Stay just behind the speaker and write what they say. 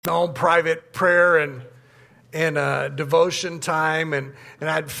my own private prayer and devotion time, and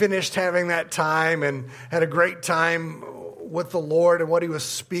I'd finished having that time and had a great time with the Lord and what He was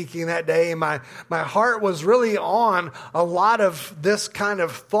speaking that day. And my heart was really on a lot of this kind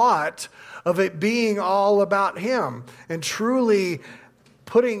of thought of it being all about Him and truly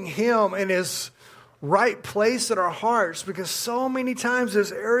putting Him in His right place in our hearts, because so many times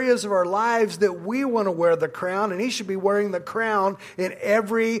there's areas of our lives that we want to wear the crown, and He should be wearing the crown in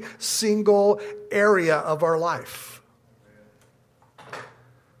every single area of our life. And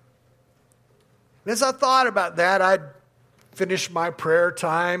as I thought about that, I'd finished my prayer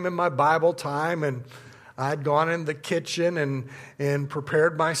time and my Bible time, and I'd gone in the kitchen and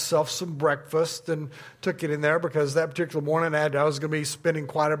prepared myself some breakfast and took it in there, because that particular morning I was going to be spending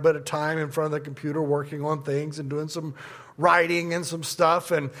quite a bit of time in front of the computer working on things and doing some writing and some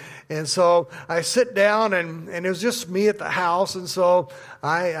stuff. And so I sit down and it was just me at the house. And so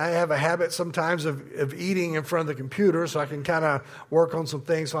I have a habit sometimes of eating in front of the computer so I can kind of work on some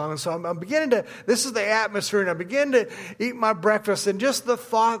things on. And so I'm beginning to, this is the atmosphere, and I begin to eat my breakfast, and just the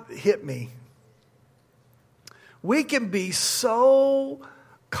thought hit me. We can be so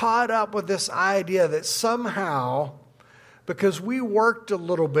caught up with this idea that somehow, because we worked a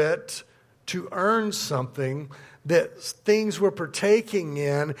little bit to earn something, that things we're partaking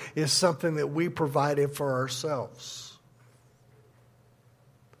in is something that we provided for ourselves.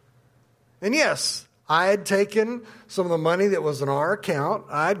 And yes, I had taken some of the money that was in our account.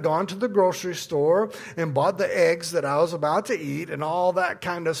 I had gone to the grocery store and bought the eggs that I was about to eat and all that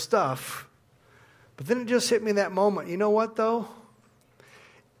kind of stuff. But then it just hit me that moment. You know what, though?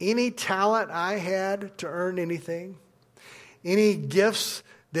 Any talent I had to earn anything, any gifts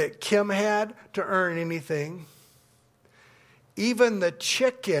that Kim had to earn anything, even the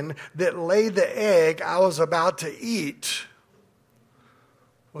chicken that laid the egg I was about to eat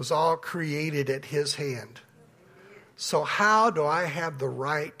was all created at His hand. So how do I have the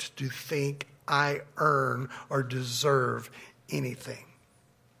right to think I earn or deserve anything?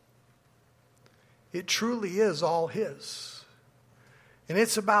 It truly is all His. And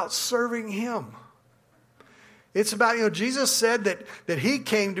it's about serving Him. It's about, Jesus said that He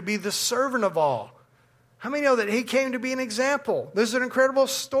came to be the servant of all. How many know that He came to be an example? There's an incredible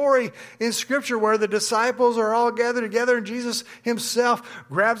story in Scripture where the disciples are all gathered together, and Jesus Himself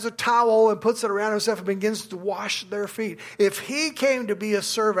grabs a towel and puts it around Himself and begins to wash their feet. If He came to be a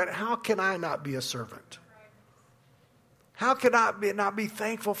servant, how can I not be a servant? How can I not be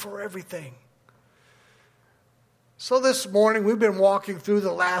thankful for everything? So this morning, we've been walking through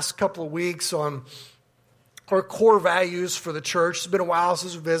the last couple of weeks on our core values for the church. It's been a while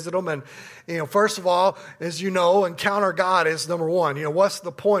since we visited them. And, first of all, as you know, encounter God is number one. What's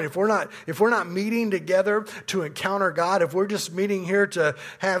the point? If we're not meeting together to encounter God, if we're just meeting here to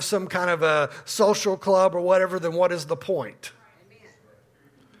have some kind of a social club or whatever, then what is the point?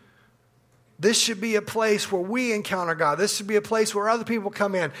 This should be a place where we encounter God. This should be a place where other people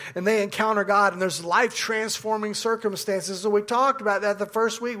come in and they encounter God, and there's life-transforming circumstances. So we talked about that the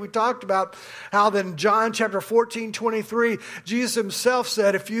first week. We talked about how then John chapter 14:23, Jesus Himself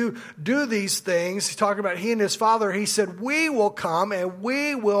said, if you do these things, He's talking about He and His Father, He said, we will come and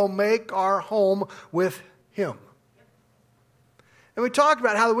we will make our home with Him. And we talked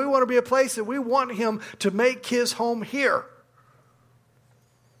about how we want to be a place that we want Him to make His home here.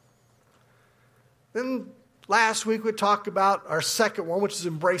 Then last week we talked about our second one, which is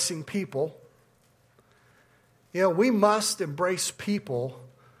embracing people. We must embrace people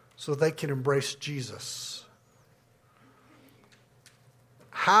so they can embrace Jesus.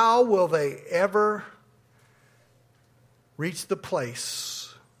 How will they ever reach the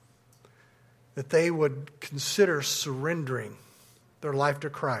place that they would consider surrendering their life to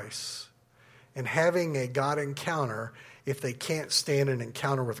Christ and having a God encounter if they can't stand an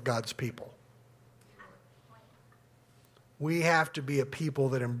encounter with God's people? We have to be a people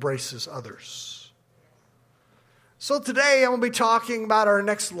that embraces others. So today I'm going to be talking about our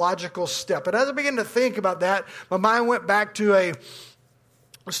next logical step. And as I begin to think about that, my mind went back to a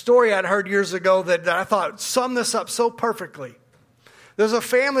story I'd heard years ago that I thought summed this up so perfectly. There's a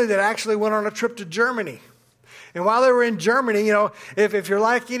family that actually went on a trip to Germany. And while they were in Germany, if you're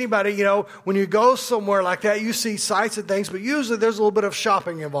like anybody, when you go somewhere like that, you see sights and things, but usually there's a little bit of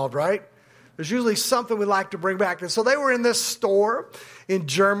shopping involved, right? There's usually something we like to bring back. And so they were in this store in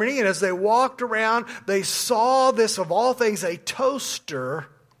Germany, and as they walked around, they saw this, of all things, a toaster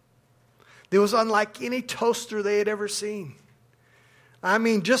that was unlike any toaster they had ever seen. I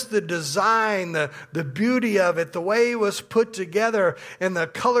mean, just the design, the beauty of it, the way it was put together, and the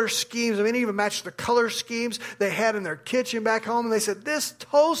color schemes. I mean, it even matched the color schemes they had in their kitchen back home. And they said, this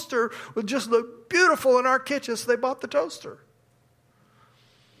toaster would just look beautiful in our kitchen. So they bought the toaster.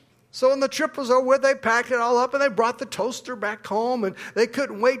 So when the trip was over with, they packed it all up and they brought the toaster back home. And they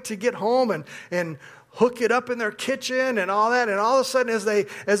couldn't wait to get home and hook it up in their kitchen and all that. And all of a sudden, as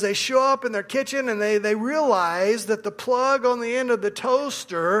they show up in their kitchen and they realize that the plug on the end of the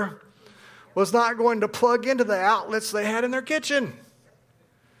toaster was not going to plug into the outlets they had in their kitchen.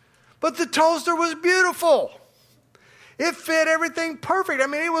 But the toaster was beautiful. It fit everything perfect. I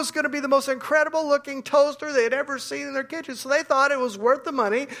mean, it was going to be the most incredible looking toaster they had ever seen in their kitchen. So they thought it was worth the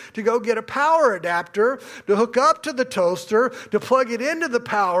money to go get a power adapter to hook up to the toaster, to plug it into the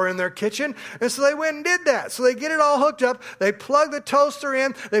power in their kitchen. And so they went and did that. So they get it all hooked up. They plug the toaster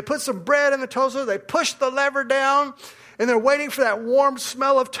in. They put some bread in the toaster. They push the lever down. And they're waiting for that warm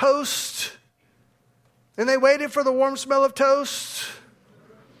smell of toast. And they waited for the warm smell of toast.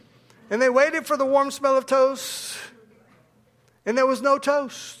 And they waited for the warm smell of toast. And there was no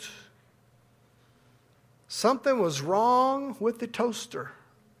toast. Something was wrong with the toaster.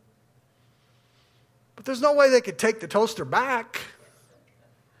 But there's no way they could take the toaster back.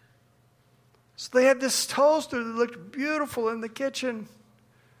 So they had this toaster that looked beautiful in the kitchen,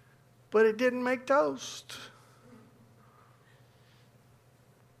 but it didn't make toast.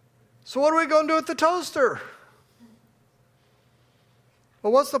 So what are we going to do with the toaster?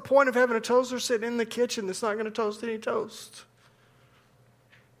 Well, what's the point of having a toaster sitting in the kitchen that's not going to toast any toast?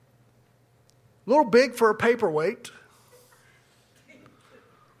 A little big for a paperweight.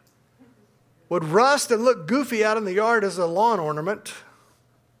 Would rust and look goofy out in the yard as a lawn ornament.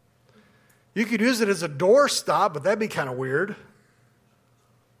 You could use it as a doorstop, but that'd be kind of weird.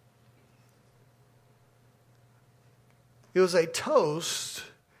 It was a toaster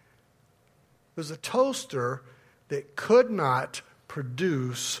that could not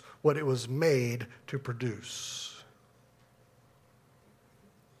produce what it was made to produce.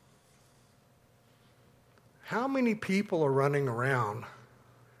 How many people are running around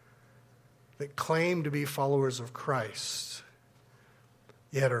that claim to be followers of Christ,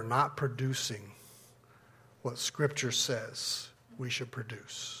 yet are not producing what Scripture says we should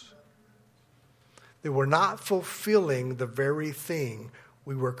produce? That we're not fulfilling the very thing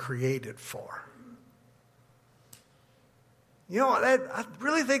we were created for. You know, I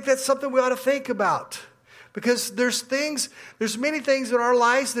really think that's something we ought to think about. Because there's many things in our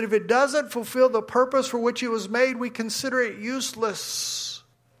lives that if it doesn't fulfill the purpose for which it was made, we consider it useless.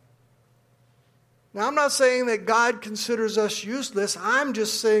 Now, I'm not saying that God considers us useless. I'm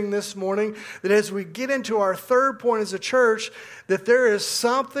just saying this morning that as we get into our third point as a church, that there is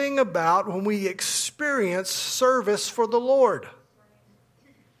something about when we experience service for the Lord.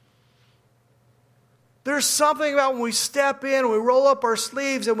 There's something about when we step in, we roll up our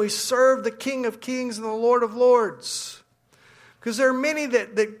sleeves, and we serve the King of Kings and the Lord of Lords. Because there are many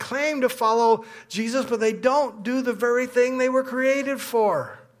that claim to follow Jesus, but they don't do the very thing they were created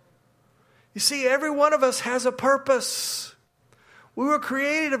for. You see, every one of us has a purpose. We were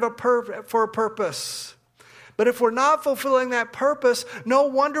created for a purpose. But if we're not fulfilling that purpose, no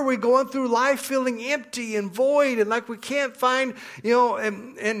wonder we're going through life feeling empty and void and like we can't find,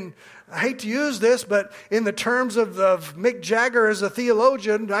 and I hate to use this, but in the terms of Mick Jagger as a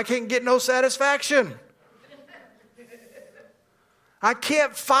theologian, I can't get no satisfaction. I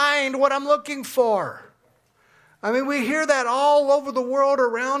can't find what I'm looking for. I mean, we hear that all over the world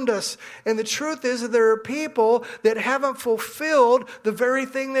around us. And the truth is that there are people that haven't fulfilled the very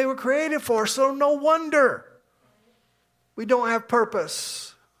thing they were created for. So no wonder we don't have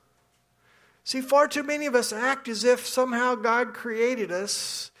purpose. See, far too many of us act as if somehow God created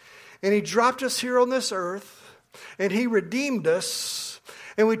us and He dropped us here on this earth and He redeemed us.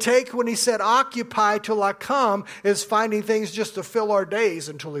 And we take when He said, occupy till I come, as finding things just to fill our days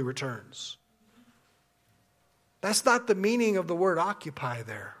until He returns. That's not the meaning of the word occupy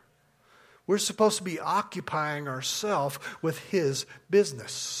there. We're supposed to be occupying ourselves with His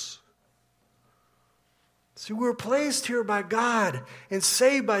business. See, we were placed here by God and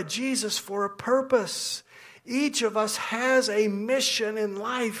saved by Jesus for a purpose. Each of us has a mission in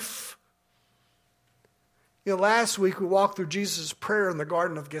life. Last week we walked through Jesus' prayer in the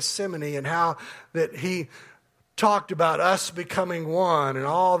Garden of Gethsemane and how that He talked about us becoming one and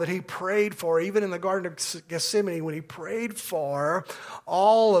all that He prayed for, even in the Garden of Gethsemane, when He prayed for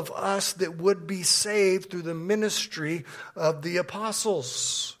all of us that would be saved through the ministry of the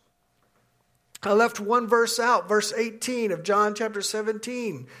apostles. I left one verse out, verse 18 of John chapter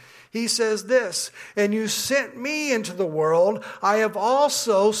 17. He says this, and you sent me into the world, I have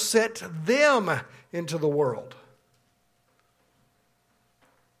also sent them into the world.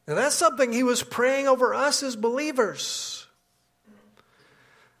 Now that's something he was praying over us as believers.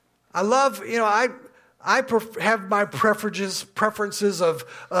 I love, I have my preferences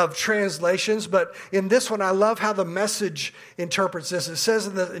of translations, but in this one I love how the Message interprets this. It says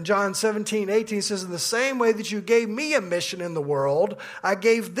in John 17:18, it says, in the same way that you gave me a mission in the world, I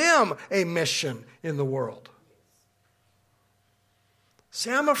gave them a mission in the world. See,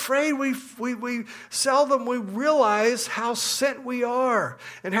 I'm afraid we seldom realize how sent we are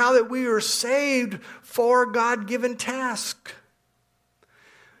and how that we are saved for a God-given task.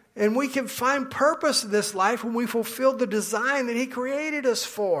 And we can find purpose in this life when we fulfill the design that he created us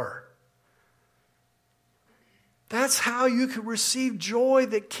for. That's how you can receive joy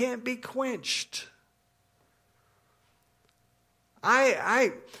that can't be quenched.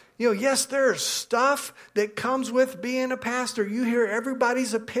 Yes, there's stuff that comes with being a pastor. You hear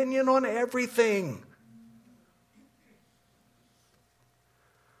everybody's opinion on everything.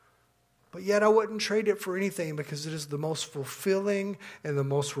 But yet I wouldn't trade it for anything because it is the most fulfilling and the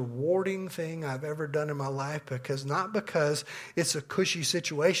most rewarding thing I've ever done in my life. Not because it's a cushy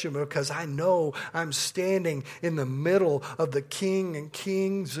situation, but because I know I'm standing in the middle of the King of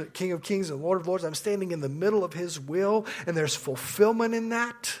Kings and Lord of Lords. I'm standing in the middle of his will, and there's fulfillment in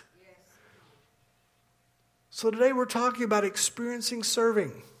that. Yes. So today we're talking about experiencing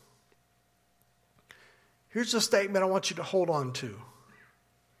serving. Here's a statement I want you to hold on to.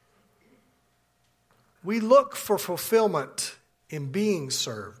 We look for fulfillment in being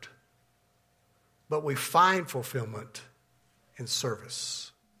served, but we find fulfillment in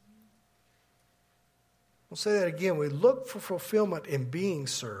service. I'll say that again. We look for fulfillment in being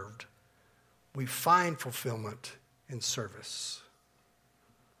served. We find fulfillment in service.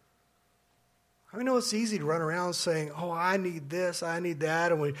 I know it's easy to run around saying, oh, I need this, I need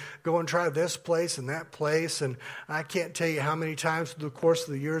that, and we go and try this place and that place, and I can't tell you how many times through the course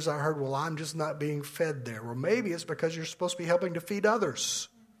of the years I heard, well, I'm just not being fed there. Well, maybe it's because you're supposed to be helping to feed others.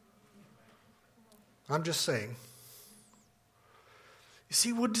 I'm just saying. You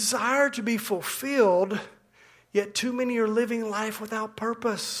see, we desire to be fulfilled, yet too many are living life without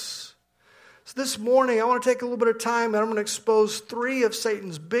purpose. So this morning, I want to take a little bit of time and I'm going to expose 3 of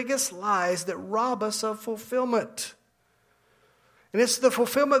Satan's biggest lies that rob us of fulfillment. And it's the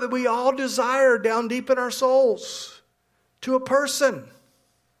fulfillment that we all desire down deep in our souls to a person.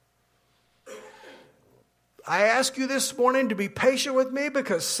 I ask you this morning to be patient with me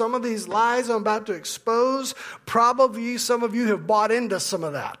because some of these lies I'm about to expose, probably some of you have bought into some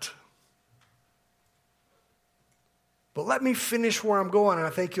of that. But let me finish where I'm going and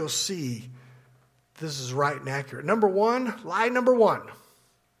I think you'll see this is right and accurate. Lie number one,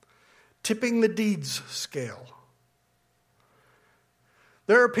 tipping the deeds scale.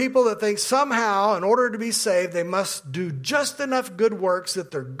 There are people that think somehow, in order to be saved, they must do just enough good works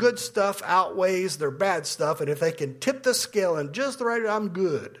that their good stuff outweighs their bad stuff. And if they can tip the scale in just the right, I'm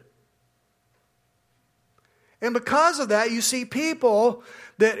good. And because of that, you see people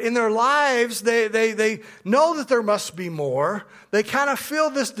that in their lives, they know that there must be more. They kind of feel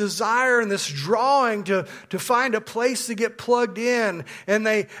this desire and this drawing to find a place to get plugged in. And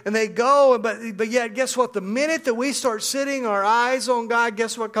they go, but yet guess what? The minute that we start sitting our eyes on God,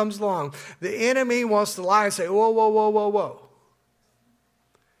 guess what comes along? The enemy wants to lie and say, whoa, whoa, whoa, whoa, whoa.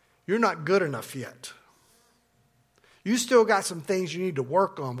 You're not good enough yet. You still got some things you need to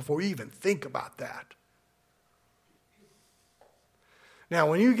work on before you even think about that. Now,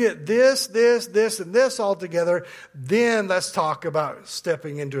 when you get this, and this all together, then let's talk about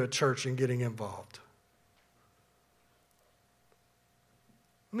stepping into a church and getting involved.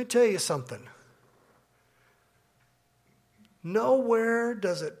 Let me tell you something. Nowhere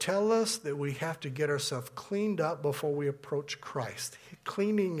does it tell us that we have to get ourselves cleaned up before we approach Christ.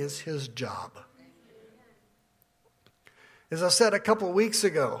 Cleaning is his job. As I said a couple of weeks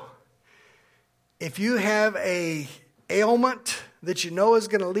ago, if you have an ailment that you know is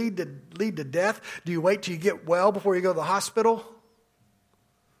going to lead to death, do you wait till you get well before you go to the hospital?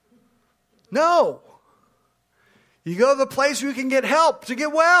 No. You go to the place where you can get help to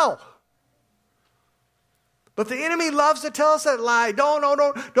get well. But the enemy loves to tell us that lie. Don't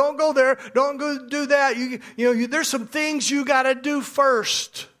go there. Don't go do that. There's some things you got to do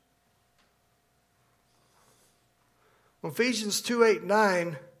first. Ephesians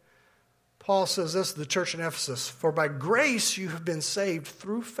 2:8-9. Paul says this to the church in Ephesus, for by grace you have been saved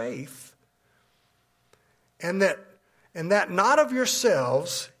through faith, and that And that not of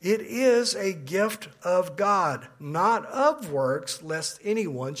yourselves, it is a gift of God, not of works, lest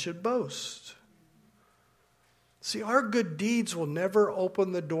anyone should boast. See, our good deeds will never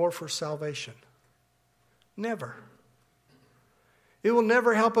open the door for salvation. Never. It will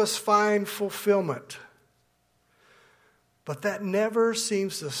never help us find fulfillment. But that never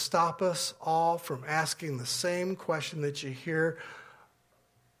seems to stop us all from asking the same question that you hear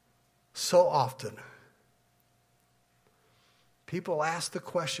so often. People ask the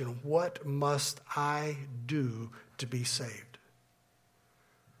question, what must I do to be saved?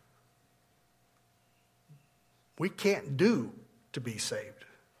 We can't do to be saved.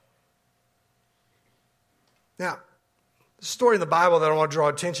 Now, the story in the Bible that I want to draw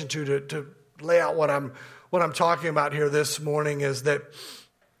attention to lay out what I'm talking about here this morning is that,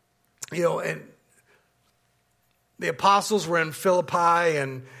 and the apostles were in Philippi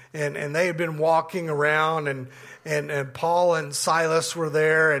and they had been walking around and Paul and Silas were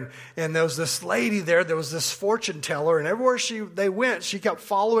there and there was this lady there was this fortune teller, and everywhere they went, she kept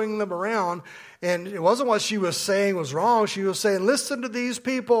following them around, and it wasn't what she was saying was wrong. She was saying, listen to these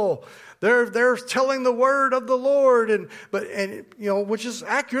people. They're telling the word of the Lord, which is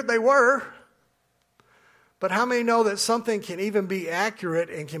accurate, they were. But how many know that something can even be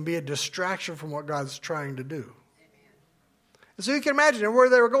accurate and can be a distraction from what God's trying to do? And so you can imagine where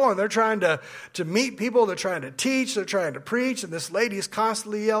they were going. They're trying to meet people. They're trying to teach. They're trying to preach. And this lady is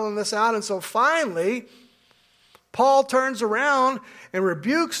constantly yelling this out. And so finally, Paul turns around and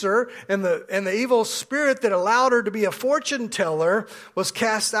rebukes her, and the evil spirit that allowed her to be a fortune teller was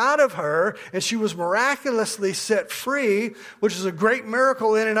cast out of her, and she was miraculously set free, which is a great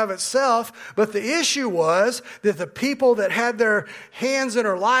miracle in and of itself. But the issue was that the people that had their hands in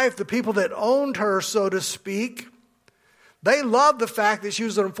her life, the people that owned her, so to speak, they loved the fact that she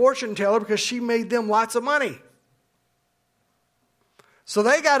was a fortune teller because she made them lots of money. So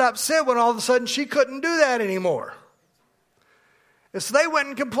they got upset when all of a sudden she couldn't do that anymore. And so they went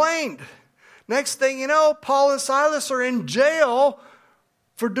and complained. Next thing you know, Paul and Silas are in jail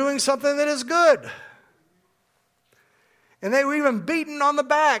for doing something that is good. And they were even beaten on the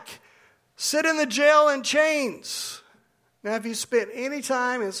back, sit in the jail in chains. Now, if you spent any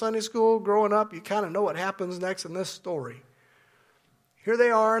time in Sunday school growing up, you kind of know what happens next in this story. Here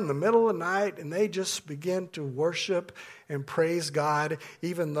they are in the middle of the night, and they just begin to worship and praise God,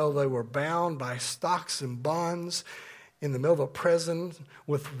 even though they were bound by stocks and bonds in the middle of a prison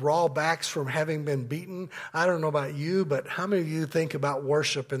with raw backs from having been beaten. I don't know about you, but how many of you think about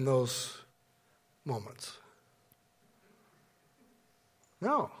worship in those moments?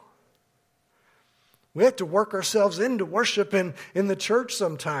 No. We have to work ourselves into worship in the church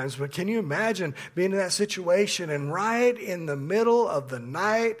sometimes. But can you imagine being in that situation, and right in the middle of the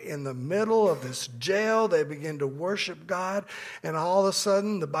night, in the middle of this jail, they begin to worship God. And all of a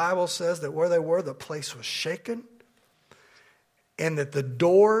sudden, the Bible says that where they were, the place was shaken. And that the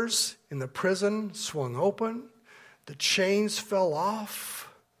doors in the prison swung open. The chains fell off.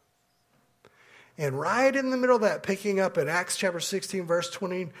 And right in the middle of that, picking up in Acts chapter 16, verse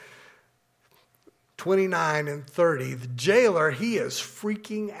 29 and 30, the jailer, he is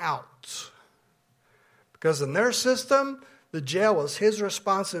freaking out. Because in their system, the jail was his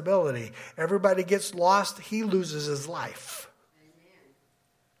responsibility. Everybody gets lost, he loses his life.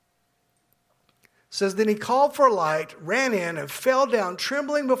 It says, then he called for a light, ran in, and fell down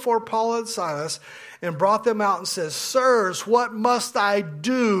trembling before Paul and Silas, and brought them out and says, sirs, what must I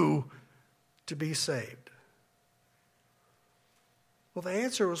do to be saved? Well, the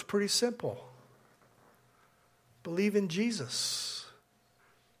answer was pretty simple. Believe in Jesus.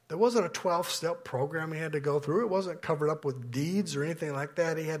 There wasn't a 12-step program he had to go through. It wasn't covered up with deeds or anything like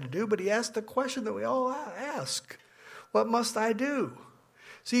that he had to do. But he asked the question that we all ask. What must I do?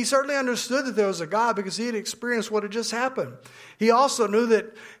 See, he certainly understood that there was a God because he had experienced what had just happened. He also knew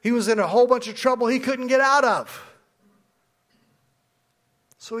that he was in a whole bunch of trouble he couldn't get out of.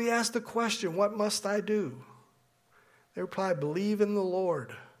 So he asked the question, what must I do? They replied, believe in the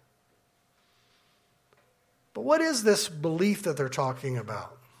Lord. But what is this belief that they're talking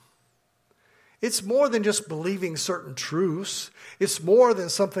about? It's more than just believing certain truths. It's more than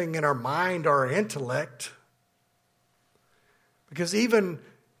something in our mind or our intellect. Because even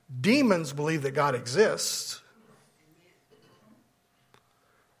demons believe that God exists.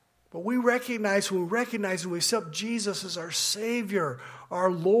 But when we recognize and we accept Jesus as our Savior,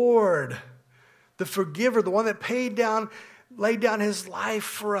 our Lord, the forgiver, the one that laid down his life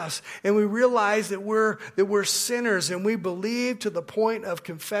for us, and we realize that we're sinners, and we believe to the point of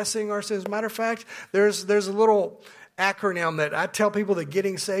confessing our sins. As a matter of fact, there's a little acronym that I tell people that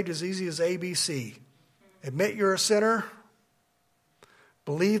getting saved is easy as ABC. Admit you're a sinner.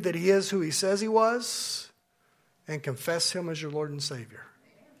 Believe that he is who he says he was. And confess him as your Lord and Savior.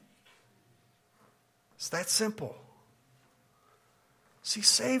 It's that simple. See,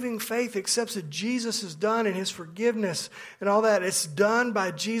 saving faith accepts that Jesus has done and his forgiveness and all that. It's done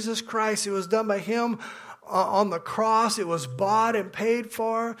by Jesus Christ. It was done by him on the cross. It was bought and paid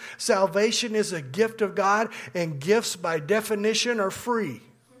for. Salvation is a gift of God, and gifts by definition are free.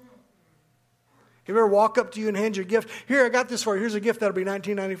 You ever walk up to you and hand you a gift? Here, I got this for you. Here's a gift that'll be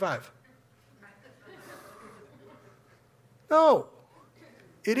 $19.95. No,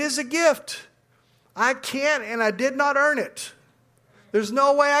 it is a gift. I can't and I did not earn it. There's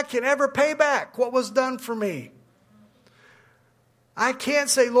no way I can ever pay back what was done for me. I can't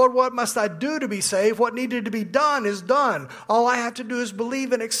say, Lord, what must I do to be saved? What needed to be done is done. All I have to do is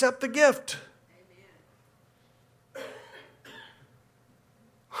believe and accept the gift. Amen.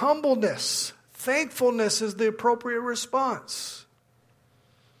 Humbleness, thankfulness is the appropriate response.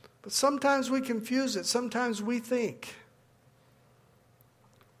 But sometimes we confuse it. Sometimes we think.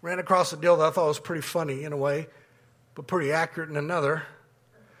 Ran across a deal that I thought was pretty funny in a way, but pretty accurate in another.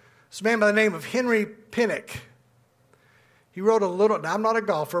 This man by the name of Henry Pinnock. He wrote now I'm not a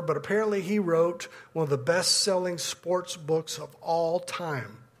golfer, but apparently he wrote one of the best-selling sports books of all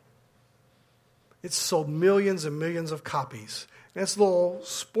time. It's sold millions and millions of copies. And it's a little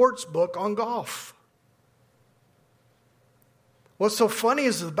sports book on golf. What's so funny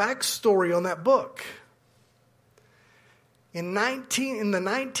is the backstory on that book. In the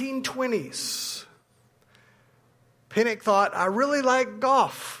 1920s, Pinnock thought, I really like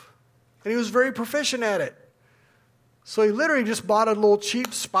golf. And he was very proficient at it. So he literally just bought a little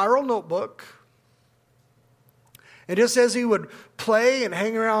cheap spiral notebook. And just as he would play and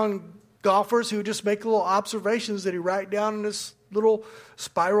hang around golfers, he would just make little observations that he write down in this little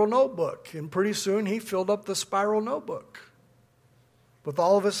spiral notebook. And pretty soon he filled up the spiral notebook with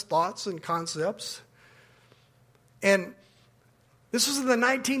all of his thoughts and concepts. And this was in the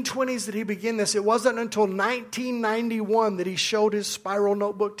 1920s that he began this. It wasn't until 1991 that he showed his spiral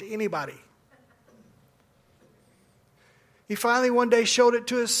notebook to anybody. He finally one day showed it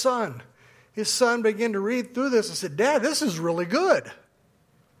to his son. His son began to read through this and said, Dad, this is really good.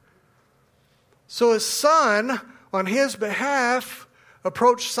 So his son, on his behalf,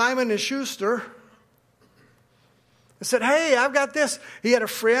 approached Simon & Schuster and said, hey, I've got this. He had a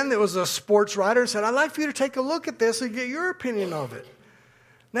friend that was a sports writer and said, I'd like for you to take a look at this and get your opinion of it.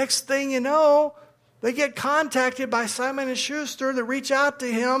 Next thing you know, they get contacted by Simon & Schuster that reach out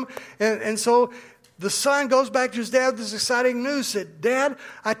to him. And so the son goes back to his dad with this exciting news. Said, Dad,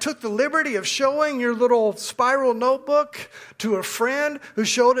 I took the liberty of showing your little spiral notebook to a friend who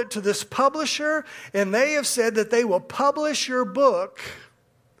showed it to this publisher. And they have said that they will publish your book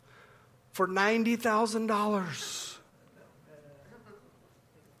for $90,000.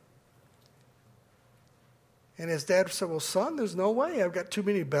 And his dad said, well, son, there's no way. I've got too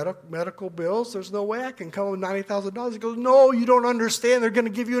many medical bills. There's no way I can come up with $90,000. He goes, no, you don't understand. They're going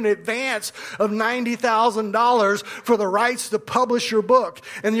to give you an advance of $90,000 for the rights to publish your book.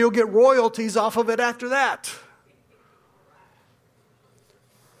 And you'll get royalties off of it after that.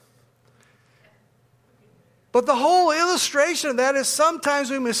 But the whole illustration of that is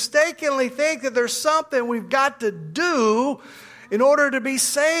sometimes we mistakenly think that there's something we've got to do. In order to be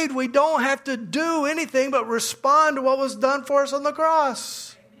saved, we don't have to do anything but respond to what was done for us on the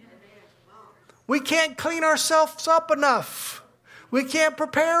cross. We can't clean ourselves up enough. We can't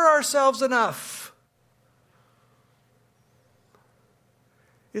prepare ourselves enough.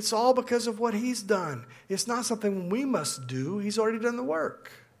 It's all because of what he's done. It's not something we must do. He's already done the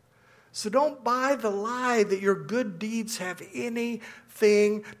work. So don't buy the lie that your good deeds have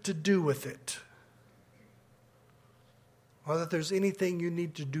anything to do with it. Or that there's anything you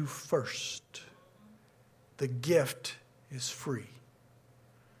need to do first. The gift is free.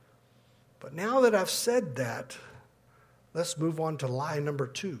 But now that I've said that, let's move on to lie number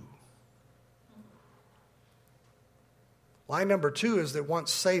 2. Lie number 2 is that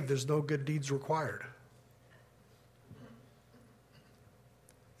once saved, there's no good deeds required.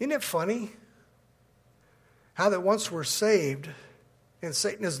 Isn't it funny how that once we're saved and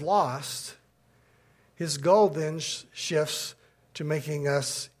Satan is lost, his goal then shifts to making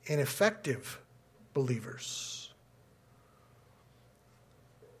us ineffective believers.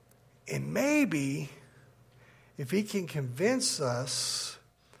 And maybe if he can convince us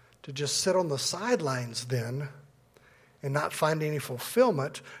to just sit on the sidelines then and not find any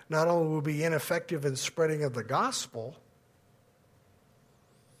fulfillment, not only will we be ineffective in spreading of the gospel,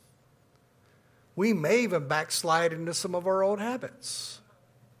 we may even backslide into some of our old habits.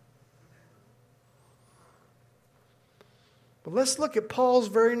 But let's look at Paul's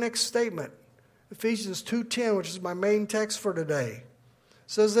very next statement. Ephesians 2:10, which is my main text for today. It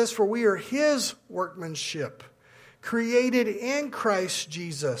says this, for we are his workmanship, created in Christ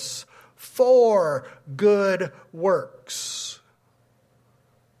Jesus for good works.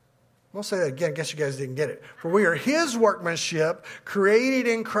 I'll say that again. I guess you guys didn't get it. For we are his workmanship, created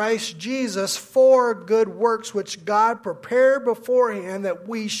in Christ Jesus for good works, which God prepared beforehand that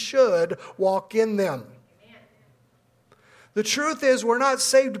we should walk in them. Amen. The truth is, we're not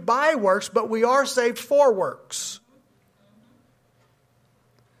saved by works, but we are saved for works.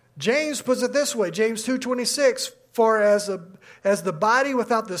 James puts it this way, James 2:26, for as the body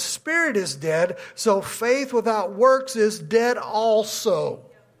without the spirit is dead, so faith without works is dead also.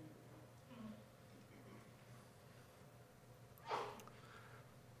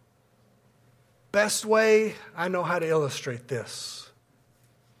 Best way I know how to illustrate this.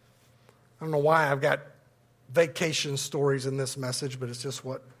 I don't know why I've got vacation stories in this message, but it's just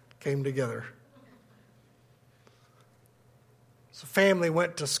what came together. So family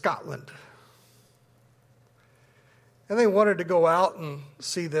went to Scotland. And they wanted to go out and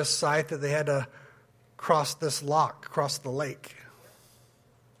see this site that they had to cross this loch, across the lake.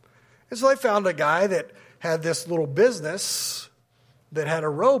 And so they found a guy that had this little business that had a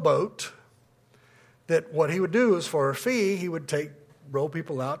rowboat that what he would do is for a fee, he would row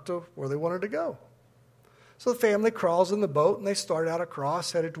people out to where they wanted to go. So the family crawls in the boat and they start out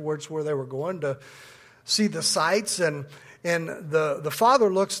across, headed towards where they were going to see the sights. And the father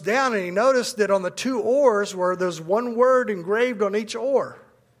looks down and he noticed that on the two oars where there's one word engraved on each oar.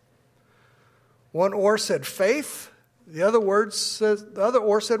 One oar said faith, the other oar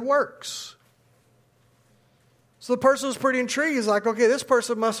said works. So the person was pretty intrigued. He's like, okay, this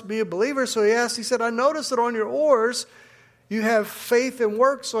person must be a believer. So he said, I noticed that on your oars, you have faith and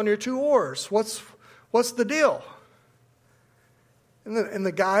works on your two oars. What's the deal? And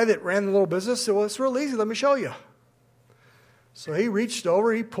the guy that ran the little business said, well, it's real easy. Let me show you. So he reached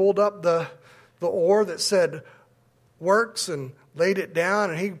over, he pulled up the oar that said works and laid it down,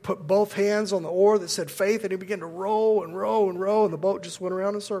 and he put both hands on the oar that said faith, and he began to row and row and row, and the boat just went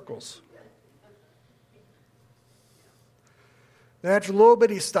around in circles. Then after a little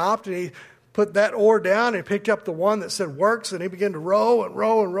bit, he stopped and he put that oar down and picked up the one that said works, and he began to row and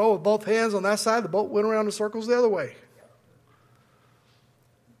row and row with both hands on that side. The boat went around in circles the other way.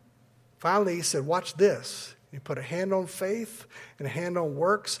 Finally, he said, watch this. He put a hand on faith and a hand on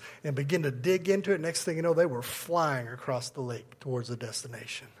works and began to dig into it. Next thing you know, they were flying across the lake towards the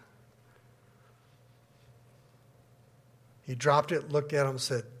destination. He dropped it, looked at him, and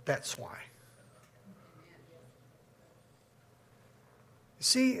said, that's why.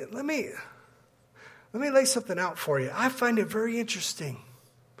 See, let me lay something out for you. I find it very interesting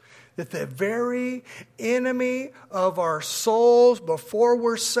that the very enemy of our souls before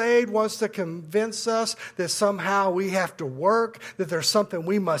we're saved wants to convince us that somehow we have to work, that there's something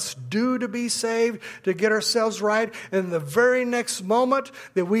we must do to be saved, to get ourselves right. And the very next moment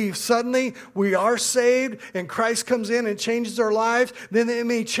that we are saved and Christ comes in and changes our lives, then the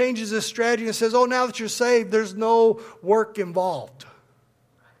enemy changes his strategy and says, oh, now that you're saved, there's no work involved.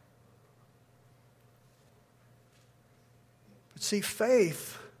 See,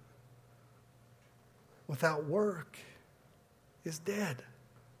 faith without work is dead.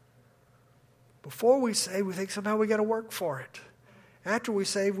 Before we save, we think somehow we got to work for it. After we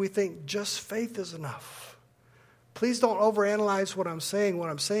save, we think just faith is enough. Please don't overanalyze what I'm saying. What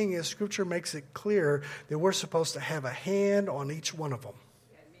I'm saying is Scripture makes it clear that we're supposed to have a hand on each one of them.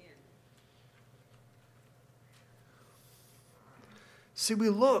 Amen. See, we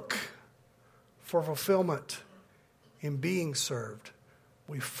look for fulfillment in being served.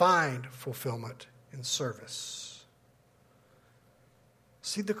 We find fulfillment in service.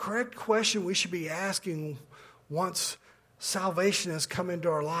 See, the correct question we should be asking once salvation has come into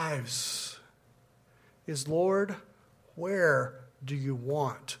our lives is, Lord, where do you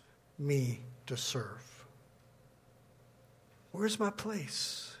want me to serve? Where's my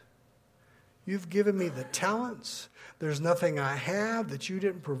place? You've given me the talents. There's nothing I have that you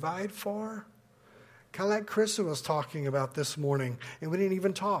didn't provide for. Kind of like Kristen was talking about this morning, and we didn't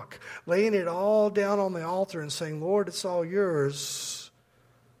even talk. Laying it all down on the altar and saying, Lord, it's all yours.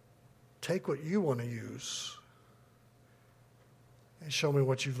 Take what you want to use and show me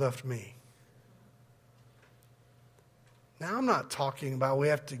what you've left me. Now, I'm not talking about we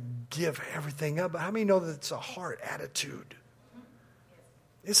have to give everything up, but how many know that it's a heart attitude?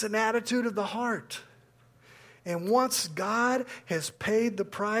 It's an attitude of the heart. And once God has paid the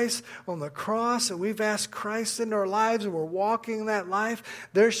price on the cross and we've asked Christ into our lives and we're walking that life,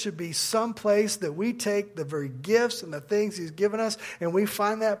 there should be some place that we take the very gifts and the things He's given us and we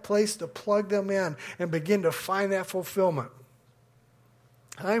find that place to plug them in and begin to find that fulfillment.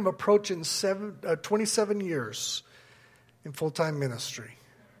 I am approaching 27 years in full-time ministry.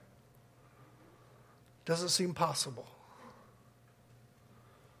 Doesn't seem possible.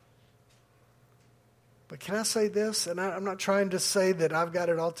 But can I say this? And I'm not trying to say that I've got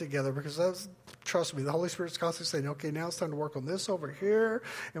it all together, because trust me, the Holy Spirit's constantly saying, okay, now it's time to work on this over here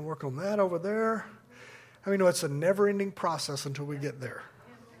and work on that over there. I mean, it's a never-ending process until we get there.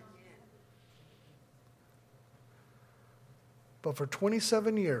 But for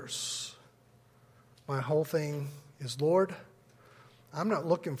 27 years, my whole thing is, Lord, I'm not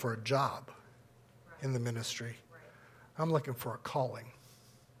looking for a job in the ministry. I'm looking for a calling.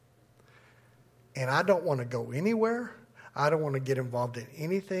 And I don't want to go anywhere. I don't want to get involved in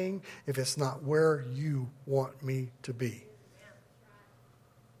anything if it's not where you want me to be.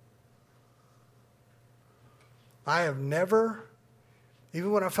 I have never,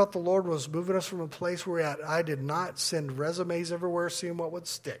 even when I felt the Lord was moving us from a place where we're at, I did not send resumes everywhere seeing what would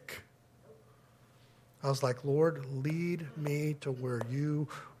stick. I was like, Lord, lead me to where you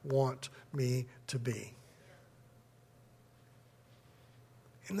want me to be.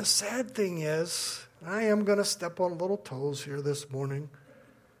 And the sad thing is, I am going to step on little toes here this morning.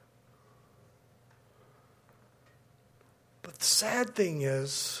 But the sad thing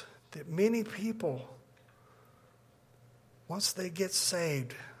is that many people, once they get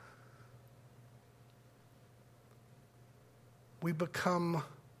saved, we become,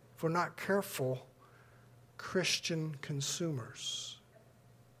 if we're not careful, Christian consumers.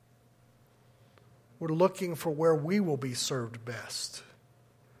 We're looking for where we will be served best,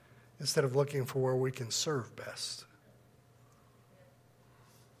 instead of looking for where we can serve best.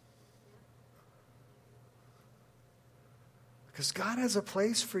 Because God has a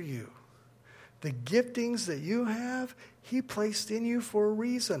place for you. The giftings that you have, He placed in you for a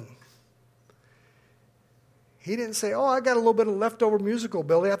reason. He didn't say, oh, I got a little bit of leftover musical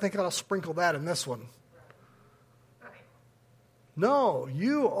ability. I think I'll sprinkle that in this one. No,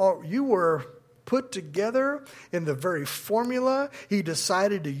 you were put together in the very formula He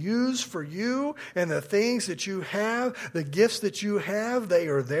decided to use for you, and the things that you have, the gifts that you have, they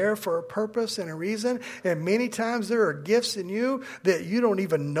are there for a purpose and a reason. And many times there are gifts in you that you don't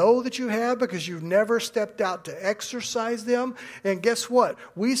even know that you have because you've never stepped out to exercise them. And guess what?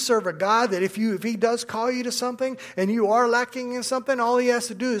 We serve a God that if He does call you to something and you are lacking in something, all He has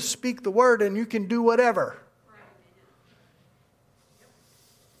to do is speak the word and you can do whatever.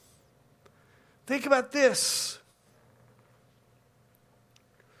 Think about this.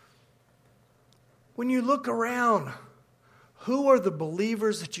 When you look around, who are the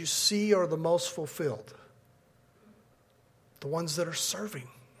believers that you see are the most fulfilled? The ones that are serving.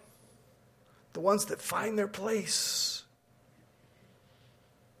 The ones that find their place.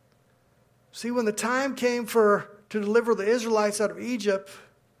 See, when the time came to deliver the Israelites out of Egypt,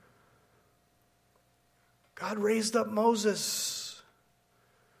 God raised up Moses.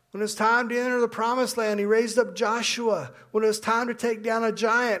 When it was time to enter the promised land, He raised up Joshua. When it was time to take down a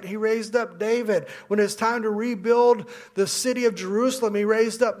giant, He raised up David. When it was time to rebuild the city of Jerusalem, He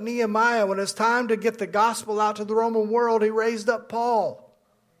raised up Nehemiah. When it was time to get the gospel out to the Roman world, He raised up Paul.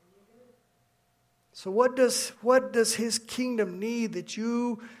 So what does His kingdom need that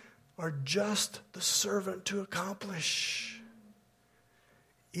you are just the servant to accomplish?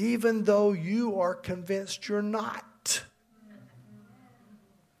 Even though you are convinced you're not.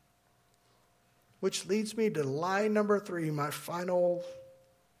 Which leads me to lie number 3, my final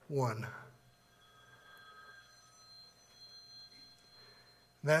one.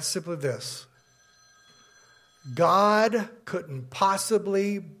 And that's simply this. God couldn't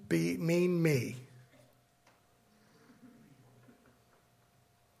possibly mean me.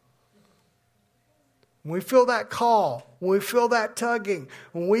 When we feel that call, when we feel that tugging,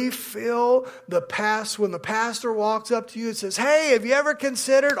 when we feel when the pastor walks up to you and says, hey, have you ever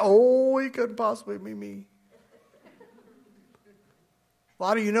considered, he couldn't possibly be me. A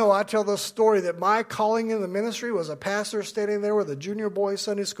lot of you know I tell this story that my calling in the ministry was a pastor standing there with a junior boy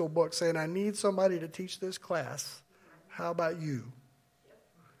Sunday school book saying, I need somebody to teach this class. How about you?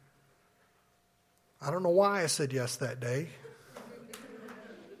 I don't know why I said yes that day.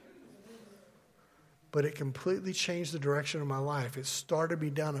 But it completely changed the direction of my life. It started me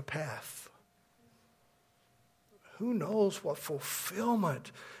down a path. Who knows what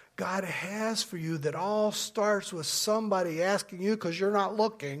fulfillment God has for you that all starts with somebody asking you because you're not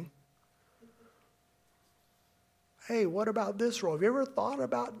looking. Hey, what about this role? Have you ever thought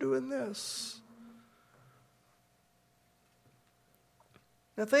about doing this?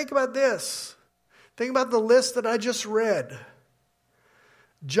 Now think about this. Think about the list that I just read.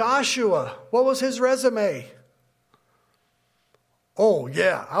 Joshua, what was his resume? Oh,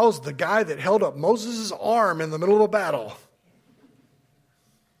 yeah, I was the guy that held up Moses' arm in the middle of a battle.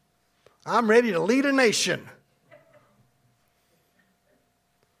 I'm ready to lead a nation.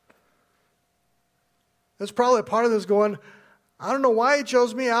 There's probably a part of this going, I don't know why he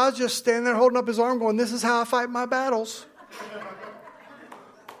chose me. I was just standing there holding up his arm going, this is how I fight my battles.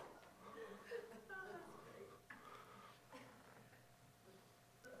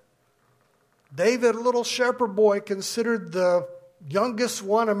 David, a little shepherd boy, considered the youngest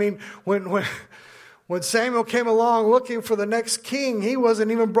one. I mean, when Samuel came along looking for the next king, he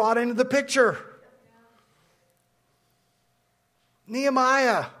wasn't even brought into the picture.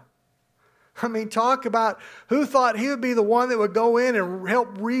 Nehemiah. I mean, talk about who thought he would be the one that would go in and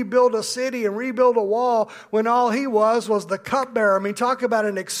help rebuild a city and rebuild a wall when all he was the cupbearer. I mean, talk about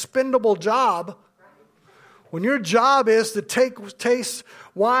an expendable job. When your job is to taste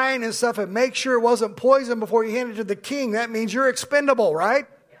wine and stuff and make sure it wasn't poison before you hand it to the king, that means you're expendable, right?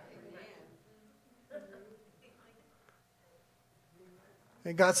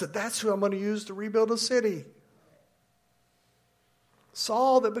 And God said, that's who I'm going to use to rebuild a city.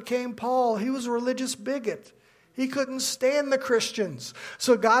 Saul that became Paul, he was a religious bigot. He couldn't stand the Christians.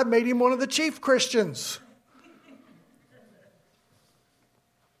 So God made him one of the chief Christians.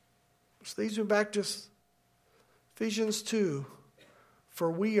 Which leads me back to Ephesians 2. For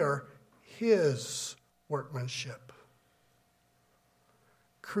we are his workmanship,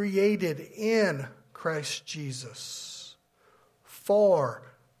 created in Christ Jesus for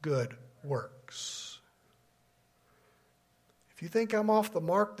good works. If you think I'm off the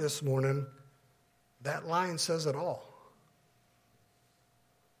mark this morning, that line says it all.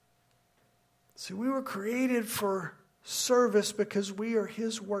 See, we were created for service because we are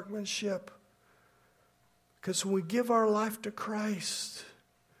his workmanship. Because when we give our life to Christ,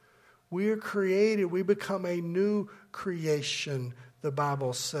 we are created, we become a new creation, the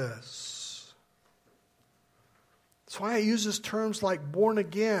Bible says. That's why it uses terms like born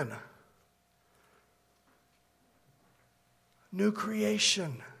again. New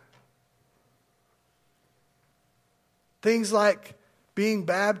creation. Things like being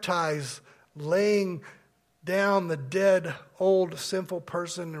baptized, laying down the dead, old, sinful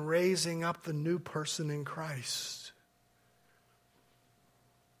person and raising up the new person in Christ.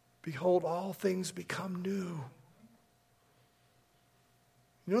 Behold, all things become new.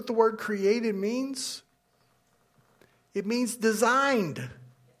 You know what the word created means? It means designed.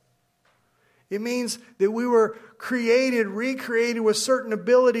 It means that we were created, recreated with certain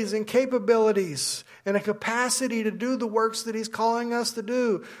abilities and capabilities and a capacity to do the works that he's calling us to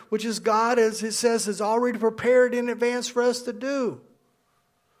do, which is God, as it says, has already prepared in advance for us to do.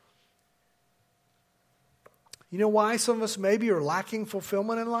 You know why some of us maybe are lacking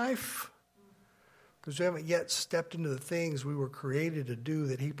fulfillment in life? Because we haven't yet stepped into the things we were created to do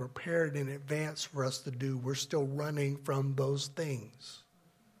that he prepared in advance for us to do. We're still running from those things.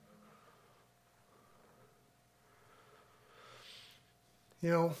 You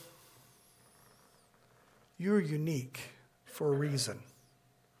know, you're unique for a reason.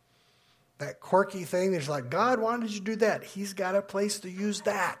 That quirky thing that's like, God, why did you do that? He's got a place to use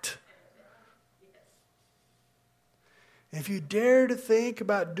that. And if you dare to think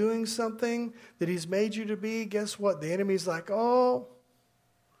about doing something that he's made you to be, guess what? The enemy's like, oh,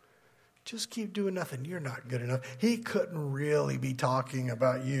 just keep doing nothing. You're not good enough. He couldn't really be talking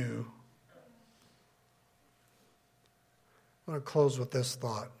about you. I'm going to close with this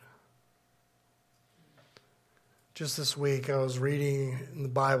thought. Just this week, I was reading in the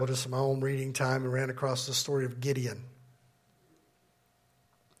Bible, just my own reading time, and ran across the story of Gideon.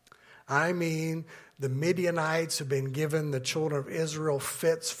 I mean, the Midianites have been given the children of Israel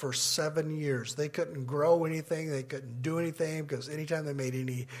fits for 7 years. They couldn't grow anything. They couldn't do anything because anytime they made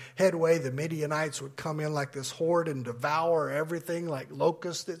any headway, the Midianites would come in like this horde and devour everything like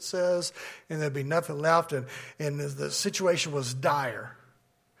locusts, it says, and there'd be nothing left. And the situation was dire.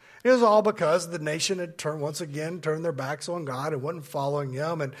 It was all because the nation had turned their backs on God and wasn't following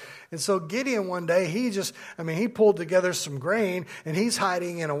him. And so Gideon one day, he pulled together some grain and he's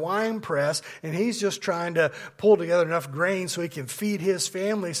hiding in a wine press and he's just trying to pull together enough grain so he can feed his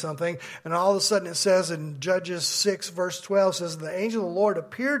family something. And all of a sudden it says in Judges 6 verse 12 says, the angel of the Lord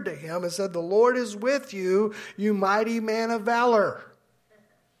appeared to him and said, the Lord is with you, you mighty man of valor.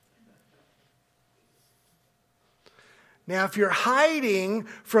 Now, if you're hiding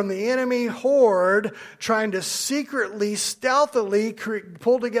from the enemy horde, trying to secretly, stealthily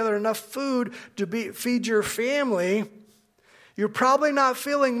pull together enough food to feed your family, you're probably not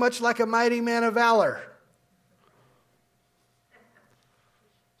feeling much like a mighty man of valor.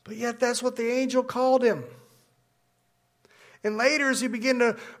 But yet that's what the angel called him. And later as he began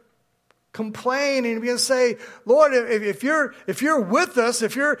to complain and he began to say, Lord, if you're with us,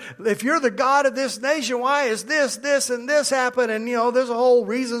 if you're the God of this nation, why is this, and this happen? And there's a whole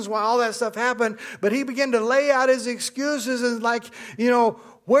reasons why all that stuff happened. But he began to lay out his excuses and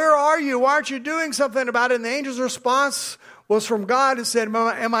where are you? Why aren't you doing something about it? And the angel's response was from God and said,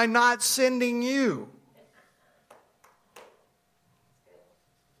 am I not sending you?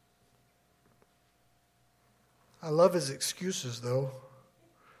 I love his excuses, though.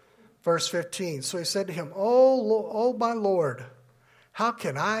 Verse 15, so he said to him, Oh, my Lord, how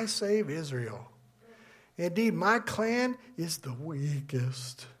can I save Israel? Indeed, my clan is the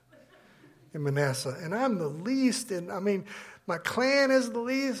weakest in Manasseh, and I'm the least. My clan is the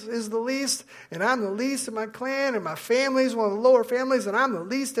least, and I'm the least in my clan, and my family is one of the lower families, and I'm the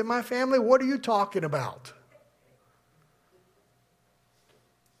least in my family. What are you talking about?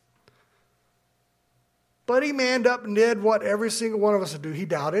 But he manned up and did what every single one of us would do. He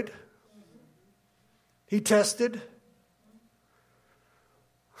doubted. He tested.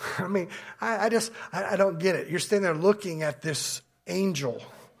 I don't get it. You're standing there looking at this angel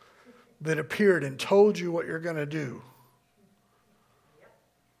that appeared and told you what you're going to do.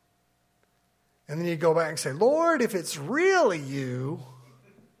 And then you go back and say, Lord, if it's really you,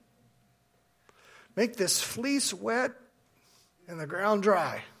 make this fleece wet and the ground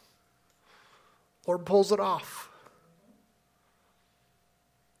dry. Lord pulls it off.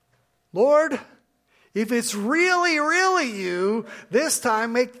 Lord, if it's really, really you, this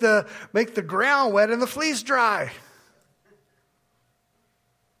time make the ground wet and the fleece dry.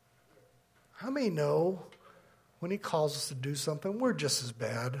 How many know when he calls us to do something, we're just as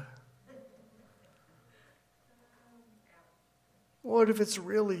bad? Lord, if it's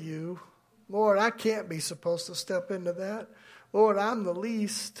really you, Lord, I can't be supposed to step into that. Lord, I'm the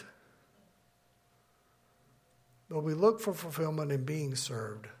least. But we look for fulfillment in being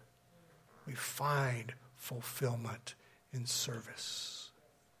served. We find fulfillment in service.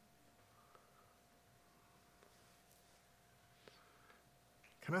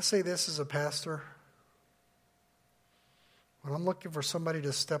 Can I say this as a pastor? When I'm looking for somebody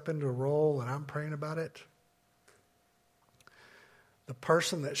to step into a role and I'm praying about it, the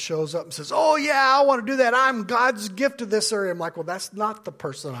person that shows up and says, oh yeah, I want to do that. I'm God's gift to this area. I'm like, well, that's not the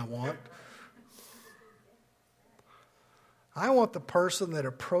person I want. I want the person that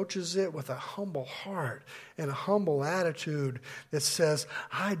approaches it with a humble heart and a humble attitude that says,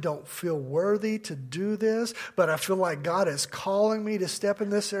 I don't feel worthy to do this, but I feel like God is calling me to step in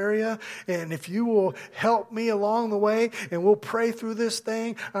this area. And if you will help me along the way and we'll pray through this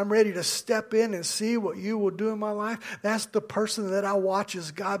thing, I'm ready to step in and see what you will do in my life. That's the person that I watch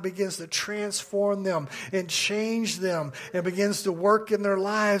as God begins to transform them and change them and begins to work in their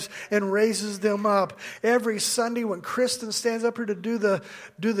lives and raises them up. Every Sunday when Kristen stands up here to do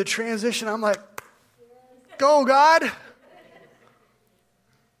the transition, I'm like, go, God.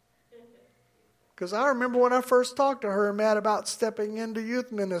 Because I remember when I first talked to her and Matt about stepping into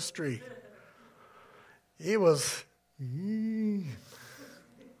youth ministry. It was,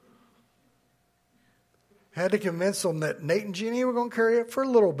 had to convince them that Nate and Jeannie were going to carry it for a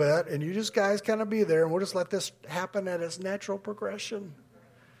little bit, and you just guys kind of be there, and we'll just let this happen at its natural progression.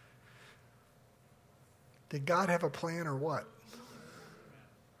 Did God have a plan or what?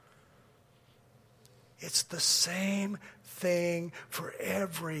 It's the same thing for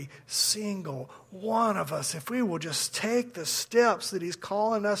every single one of us. If we will just take the steps that he's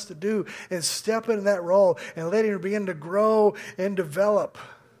calling us to do and step into that role and let him begin to grow and develop.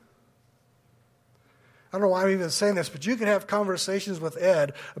 I don't know why I'm even saying this, but you can have conversations with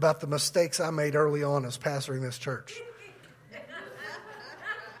Ed about the mistakes I made early on as pastoring this church.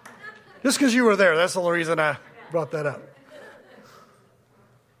 Just because you were there, that's the only reason I brought that up.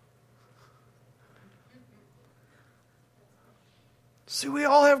 See, we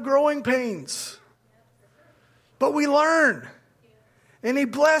all have growing pains. But we learn. And he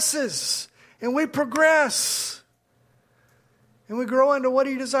blesses. And we progress. And we grow into what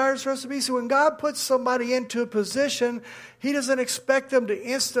he desires for us to be. So when God puts somebody into a position, he doesn't expect them to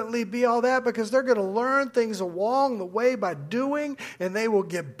instantly be all that, because they're going to learn things along the way by doing, and they will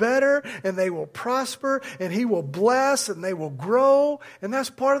get better, and they will prosper, and he will bless, and they will grow. And that's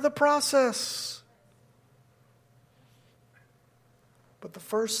part of the process. But the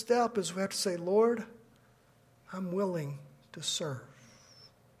first step is we have to say, Lord, I'm willing to serve.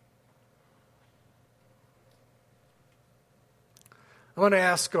 I'm going to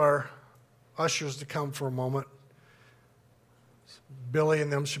ask our ushers to come for a moment. Billy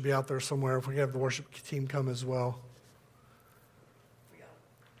and them should be out there somewhere. If we have the worship team come as well.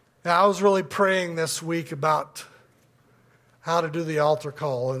 Now, I was really praying this week about how to do the altar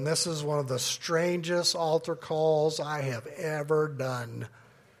call, and this is one of the strangest altar calls I have ever done.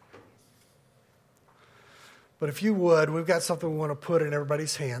 But if you would, we've got something we want to put in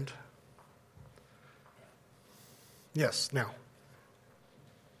everybody's hand. Yes, now.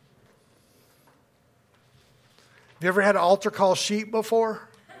 Have you ever had an altar call sheet before?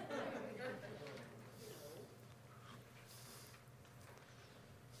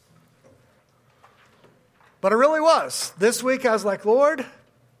 But it really was. This week I was like, Lord,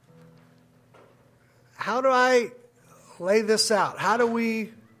 how do I lay this out? How do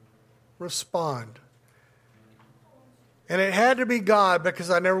we respond? And it had to be God, because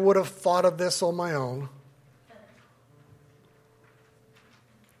I never would have thought of this on my own.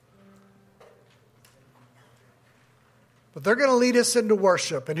 But they're going to lead us into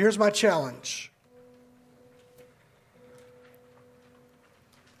worship. And here's my challenge.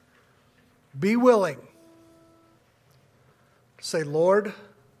 Be willing to say, Lord,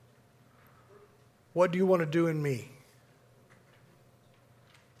 what do you want to do in me?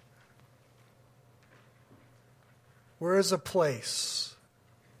 Where is a place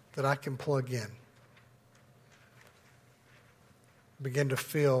that I can plug in? Begin to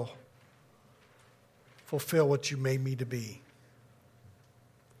fulfill what you made me to be.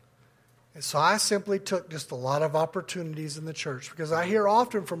 And so I simply took just a lot of opportunities in the church, because I hear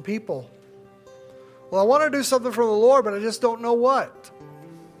often from people, well, I want to do something for the Lord, but I just don't know what.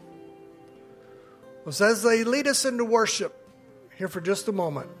 Well, so as they lead us into worship here for just a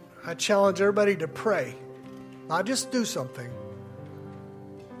moment, I challenge everybody to pray. Not just do something.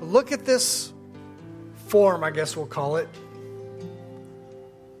 But look at this form, I guess we'll call it.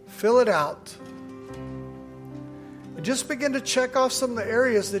 Fill it out. And just begin to check off some of the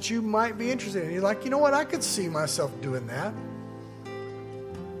areas that you might be interested in. You're like, you know what? I could see myself doing that.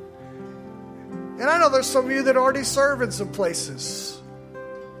 And I know there's some of you that already serve in some places.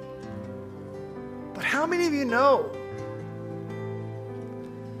 But how many of you know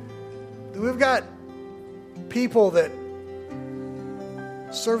that we've got people that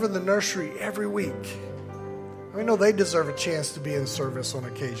serve in the nursery every week? I know they deserve a chance to be in service on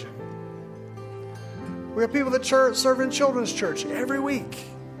occasion. We have people that serve in children's church every week.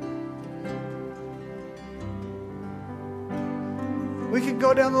 We can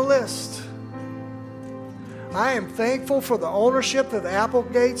go down the list. I am thankful for the ownership that the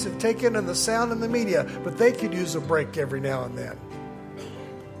Applegates have taken in the sound and the media, but they could use a break every now and then.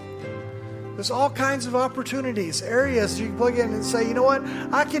 There's all kinds of opportunities, areas you can plug in and say, you know what,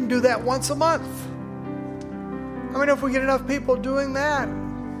 I can do that once a month. I mean, if we get enough people doing that,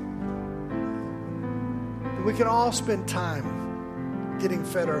 we can all spend time getting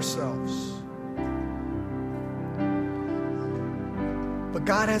fed ourselves. But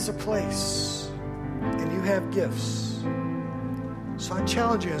God has a place, and you have gifts. So I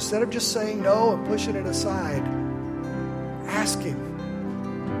challenge you, instead of just saying no and pushing it aside, ask Him,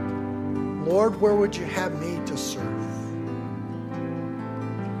 Lord, where would you have me to serve?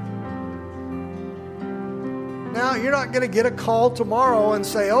 Now, you're not going to get a call tomorrow and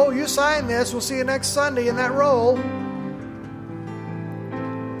say, oh, you signed this, we'll see you next Sunday in that role.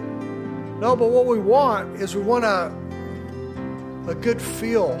 No, but what we want is we want a good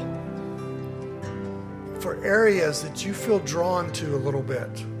feel for areas that you feel drawn to a little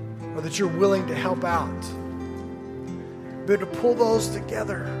bit, or that you're willing to help out. Be able to pull those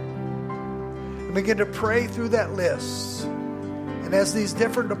together and begin to pray through that list. And as these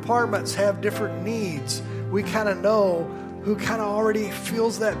different departments have different needs, we kind of know who kind of already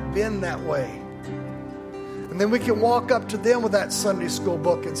feels that bend that way. And then we can walk up to them with that Sunday school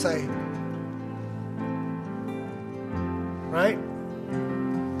book and say, right?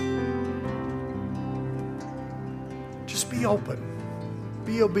 Just be open.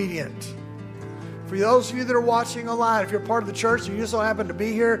 Be obedient. For those of you that are watching online, if you're part of the church and you just don't happen to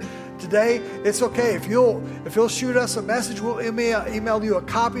be here today, it's okay. If you'll shoot us a message, we'll email you a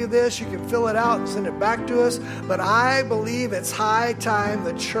copy of this. You can fill it out and send it back to us. But I believe it's high time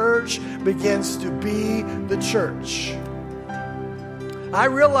the church begins to be the church. I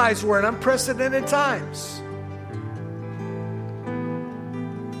realize we're in unprecedented times.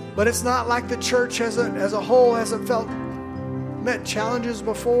 But it's not like the church as a whole hasn't met challenges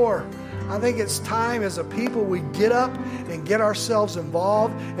before. I think it's time as a people we get up and get ourselves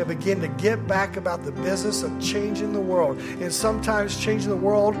involved and begin to get back about the business of changing the world. And sometimes changing the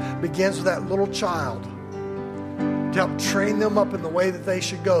world begins with that little child, to help train them up in the way that they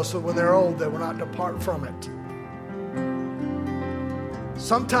should go so when they're old they will not depart from it.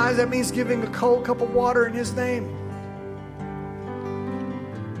 Sometimes that means giving a cold cup of water in His name.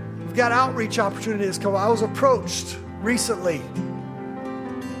 We've got outreach opportunities coming. I was approached recently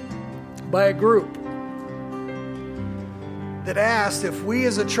by a group that asked if we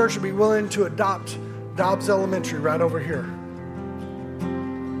as a church would be willing to adopt Dobbs Elementary right over here.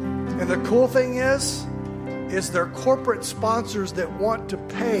 And the cool thing is they're corporate sponsors that want to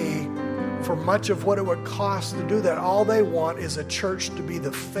pay for much of what it would cost to do that. All they want is a church to be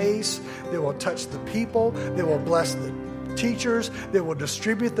the face. They will touch the people. They will bless the teachers. They will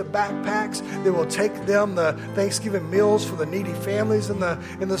distribute the backpacks. They will take them the Thanksgiving meals for the needy families in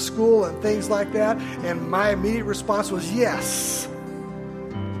the school and things like that. And my immediate response was yes.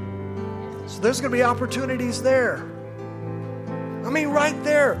 So there's going to be opportunities there. I mean, right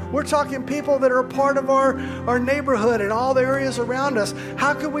there. We're talking people that are a part of our neighborhood and all the areas around us.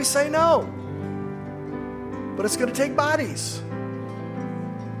 How could we say no? But it's going to take bodies.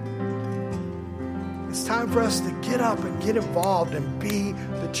 It's time for us to get up and get involved and be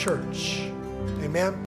the church. Amen.